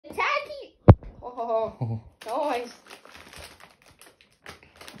Oh, nice.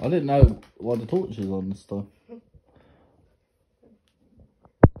 I didn't know why the torch is on and stuff.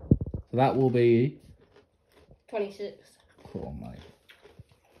 So that will be 26. Come on, mate.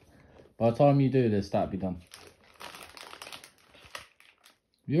 By the time you do this, that'll be done.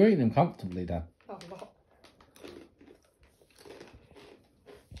 You're eating them comfortably, Dan. Oh, not.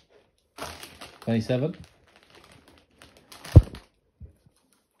 27.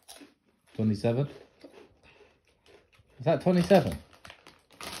 27. Is that 27?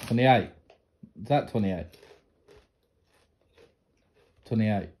 28. Is that 28?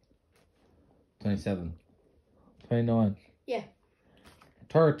 28. 27. 29. Yeah.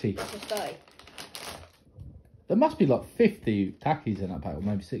 30. Just 30. There must be like 50 takis in that pack, or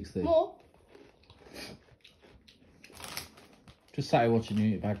maybe 60. More? Just sat here watching you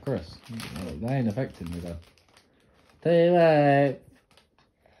eat a bag, Chris. They ain't affecting me though. Tell you what.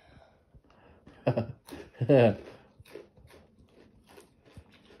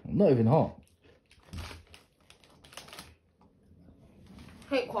 Not even hot.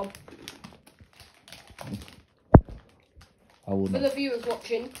 Take one. I wouldn't. For the viewers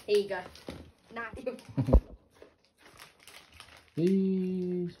watching, here you go. Nah.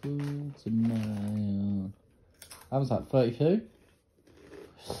 These words are my own. That was like 32.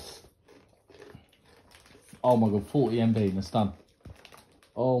 Oh my god, 40 MB and it's done.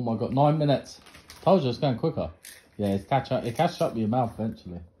 Oh my god, 9 minutes. Told you it's going quicker. Yeah, it catches up with your mouth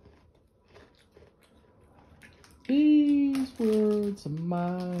eventually. These words are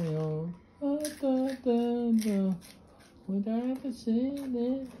my own. Without ever seen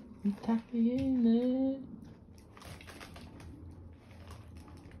it, you tacky in it.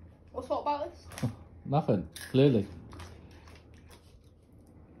 What's what about this? Nothing, clearly.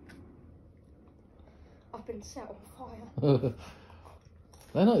 I've been set on fire.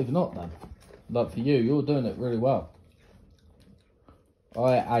 They're not even hot, then. Like for you, you're doing it really well.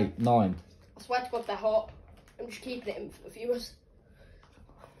 I at 8, 9. I swear to God they're hot. I'm just keeping it in for the viewers.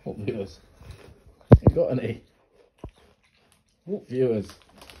 What viewers? You got any? What viewers?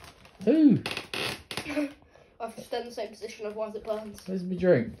 Who? I've just done the same position, otherwise it burns. Where's my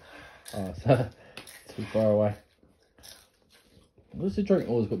drink? Oh, it's too far away. What's the drink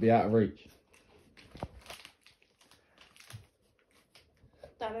always got to be out of reach?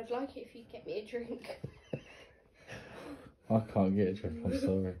 Dad, I'd like it if you'd get me a drink. I can't get a drink, I'm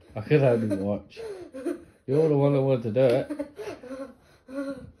sorry. I could only watch. You're the one that wanted to do it.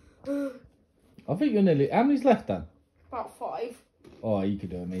 I think you're nearly... How many's left then? About 5. Oh, you could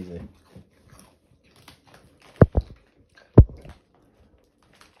do them easy.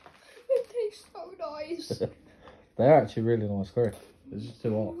 It tastes so nice. They're actually really nice, Chris. It's just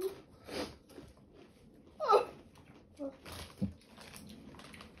too hot. Oh.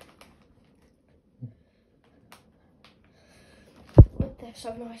 They're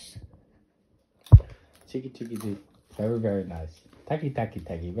so nice. Chicky, chicky, chicky. Very, very nice. Tacky, tacky,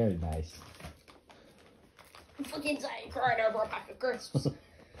 tacky. Very nice. I'm fucking saying crying over a pack of crisps.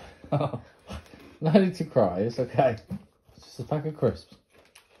 Oh, no need to cry. It's okay. It's just a pack of crisps.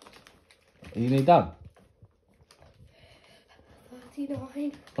 Are you nearly done?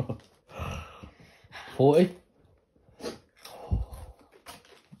 39. 40?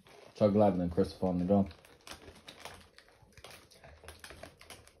 Chug lad and then Chris finally gone.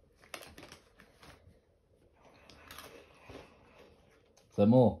 Is there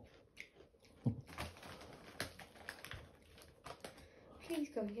more? Please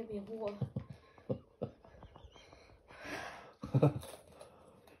go and get me a water.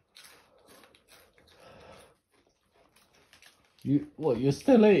 You're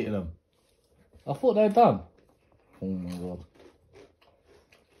still eating them? I thought they're done. Oh my god.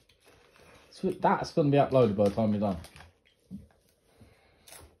 So that's going to be uploaded by the time you're done.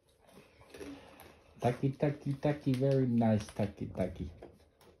 Tacky, tacky, tacky, very nice, tacky, tacky.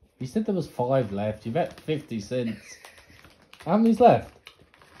 You said there was 5 left. You've had 50 cents. How many's left?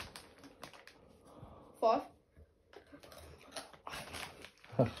 5.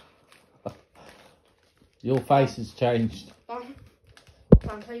 Your face has changed.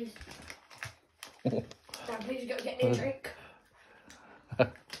 Dan, please. Dan, please go get me a drink.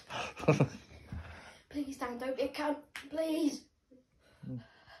 Please, Dan, don't be a cunt. Please.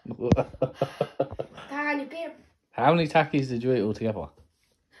 Dan, you're being How many takis did you eat altogether?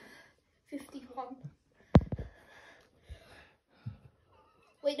 51.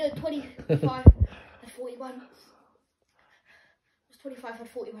 Wait, no, 25 and 41. It was 25 and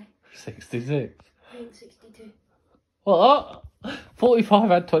 41. 66. I think 62. What? 45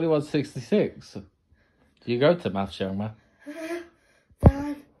 had 21, 66. Do you go to maths, young man?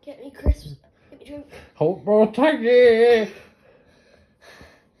 Dan, get me crisps. Get drink. Hold more takis.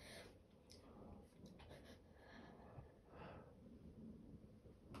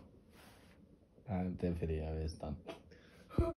 And the video is done.